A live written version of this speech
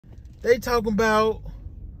They talking about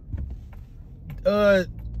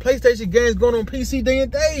PlayStation games going on PC day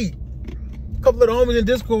and date. A couple of the homies in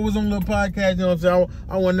Discord was on a little podcast, you know what I'm saying?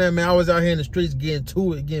 I wasn't there, man. I was out here in the streets getting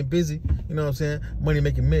to it, getting busy, you know what I'm saying? Money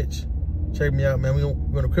making Mitch. Check me out, man. We're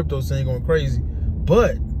on the crypto scene going crazy.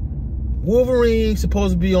 But Wolverine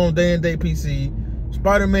supposed to be on day and date PC.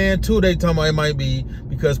 Spider-Man 2, they talking about it might be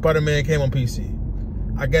because Spider-Man came on PC.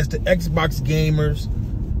 I guess the Xbox gamers,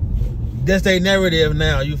 that's their narrative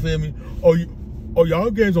now, you feel me? Oh,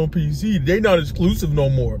 y'all games on PC, they not exclusive no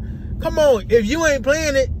more. Come on, if you ain't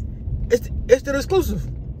playing it, it's still exclusive.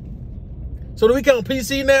 So do we count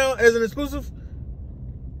PC now as an exclusive?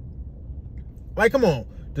 Like, come on.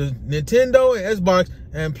 The Nintendo and Xbox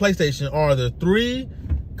and PlayStation are the 3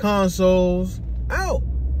 consoles out.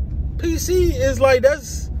 PC is like,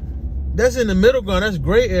 that's in the middle ground. That's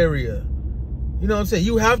gray area. You know what I'm saying?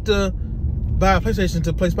 You have to buy a PlayStation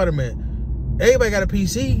to play Spider-Man. Everybody got a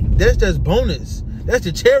PC. That's just bonus. That's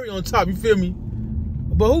the cherry on top. You feel me?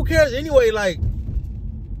 But who cares anyway? Like,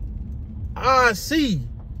 I see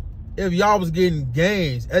if y'all was getting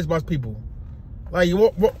games, Xbox people. Like,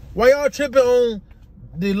 why y'all tripping on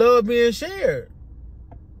the love being shared?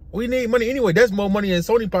 We need money anyway. That's more money in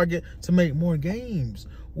Sony pocket to make more games.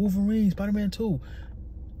 Wolverine, Spider-Man 2.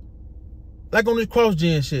 Like on this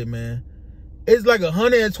cross-gen shit, man. It's like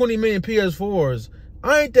 120 million PS4s.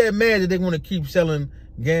 I ain't that mad that they want to keep selling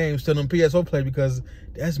games to them PS4 players because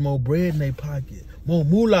that's more bread in their pocket. More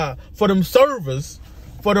moolah for them servers.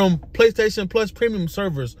 For them PlayStation Plus premium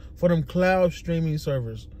servers. For them cloud streaming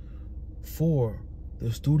servers. For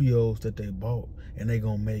the studios that they bought. And they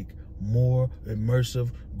gonna make more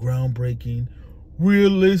immersive, groundbreaking,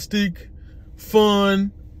 realistic,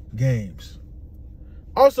 fun games.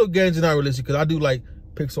 Also, games are not realistic because I do like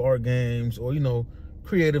pixel art games or, you know,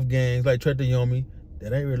 creative games like Tread the Yomi.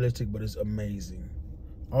 That ain't realistic, but it's amazing.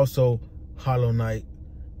 Also, Hollow Knight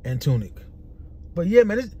and Tunic. But yeah,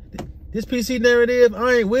 man, this PC narrative,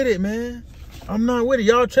 I ain't with it, man. I'm not with it.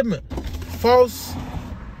 Y'all tripping. False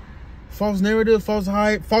narrative, false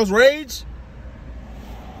hype, false rage.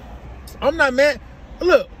 I'm not mad.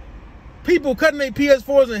 Look, people cutting their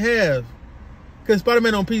PS4s in half because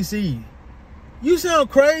Spider-Man on PC. You sound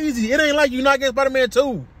crazy. It ain't like you not getting Spider-Man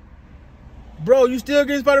 2. Bro, you still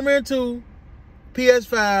getting Spider-Man 2.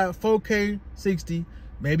 PS5, 4K 60,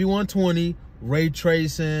 maybe 120, ray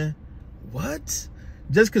tracing. What?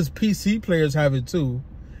 Just because PC players have it too,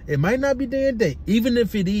 it might not be day and date. Even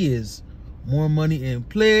if it is, more money in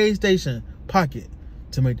PlayStation pocket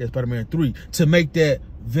to make that Spider-Man 3, to make that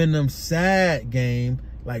Venom side game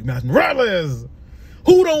like Miles Morales.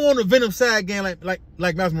 Who don't want a Venom side game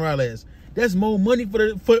like Miles Morales? That's more money for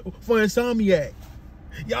Insomniac.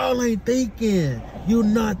 Y'all ain't thinking. You're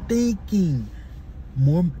not thinking.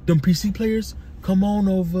 More them PC players, come on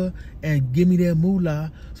over and give me that moolah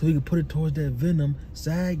so we can put it towards that Venom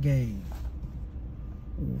side game.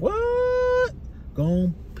 What? Go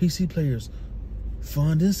on, PC players.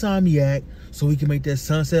 Fund Insomniac so we can make that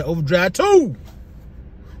Sunset Overdrive 2.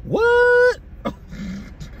 What?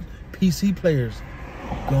 PC players,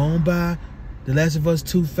 go on buy The Last of Us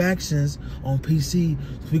 2 Factions on PC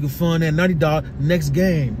so we can fund that $90 next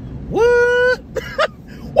game. What?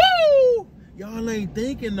 Woo! Y'all ain't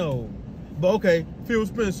thinking though. But okay, Phil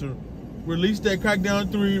Spencer, release that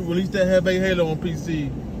Crackdown 3, release that Heavy Halo on PC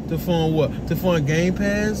to fund what? To fund Game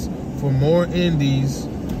Pass for more indies,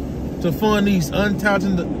 to fund these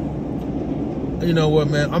untalented. You know what,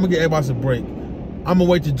 man? I'm gonna get Xbox a break. I'm gonna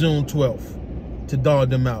wait till June 12th to dog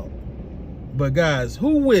them out. But guys,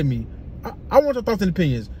 who with me? I want your thoughts and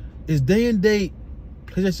opinions. Is day and date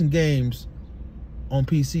PlayStation games on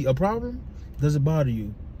PC a problem? Does it bother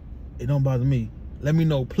you? It don't bother me. Let me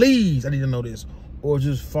know, please. I need to know this. Or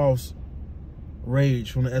just false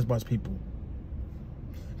rage from the Xbox people.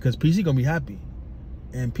 Because PC gonna be happy.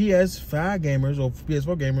 And PS5 gamers or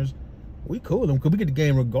PS4 gamers, we cool them because we get the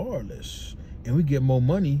game regardless. And we get more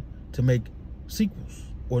money to make sequels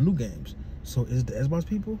or new games. So is it the Xbox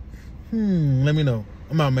people? Let me know.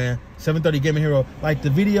 I'm out, man. 7:30 Gaming Hero. Like the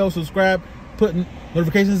video, subscribe, putting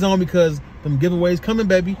notifications on because them giveaways coming,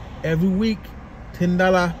 baby. Every week,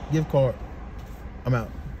 $10 gift card. I'm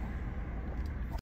out.